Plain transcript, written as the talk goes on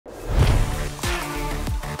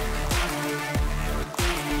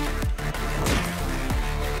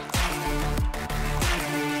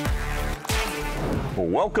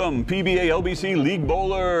Welcome, PBA LBC League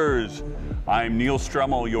Bowlers. I'm Neil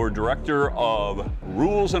Stremmel, your Director of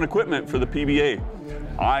Rules and Equipment for the PBA.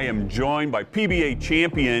 I am joined by PBA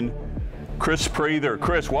champion Kris Prather.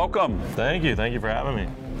 Kris, welcome. Thank you for having me.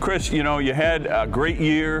 Kris, you know, you had a great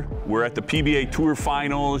year. We're at the PBA Tour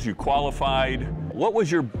Finals. You qualified. What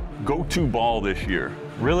was your go-to ball this year?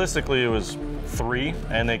 Realistically, it was 3,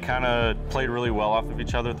 and they kind of played really well off of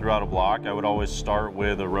each other throughout a block. I would always start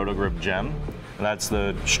with a Roto Grip gem. And that's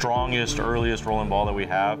the strongest, earliest rolling ball that we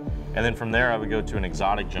have. And then from there, I would go to an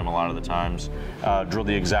exotic gem a lot of the times, drilled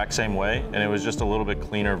the exact same way, and it was just a little bit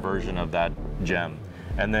cleaner version of that gem.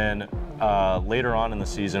 And then later on in the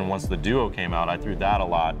season, once the duo came out, I threw that a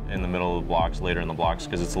lot in the middle of the blocks, later in the blocks,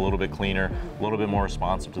 because it's a little bit cleaner, a little bit more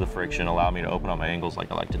responsive to the friction, allowed me to open up my angles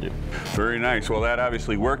like I like to do. Very nice. Well, that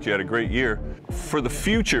obviously worked. You had a great year. For the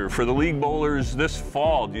future, for the league bowlers this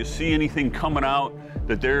fall, do you see anything coming out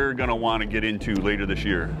that they're going to want to get into later this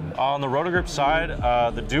year? On the Roto Grip side,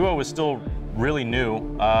 the duo is still really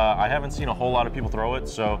new. I haven't seen a whole lot of people throw it,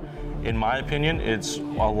 so in my opinion, it's a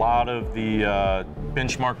lot of the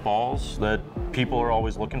benchmark balls that people are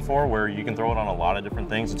always looking for, where you can throw it on a lot of different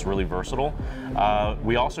things. It's really versatile.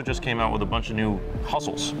 We also just came out with a bunch of new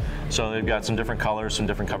hustles. So they've got some different colors, some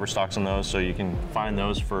different cover stocks on those, so you can find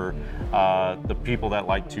those for the people that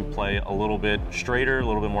like to play a little bit straighter, a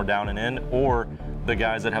little bit more down and in, or the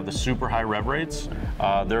guys that have the super high rev rates.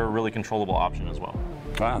 They're a really controllable option as well.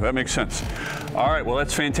 Wow, that makes sense. All right, well,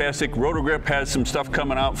 that's fantastic. Roto Grip has some stuff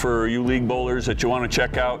coming out for you league bowlers that you want to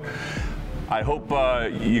check out. I hope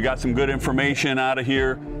you got some good information out of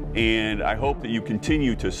here, and I hope that you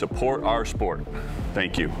continue to support our sport.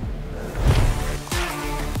 Thank you.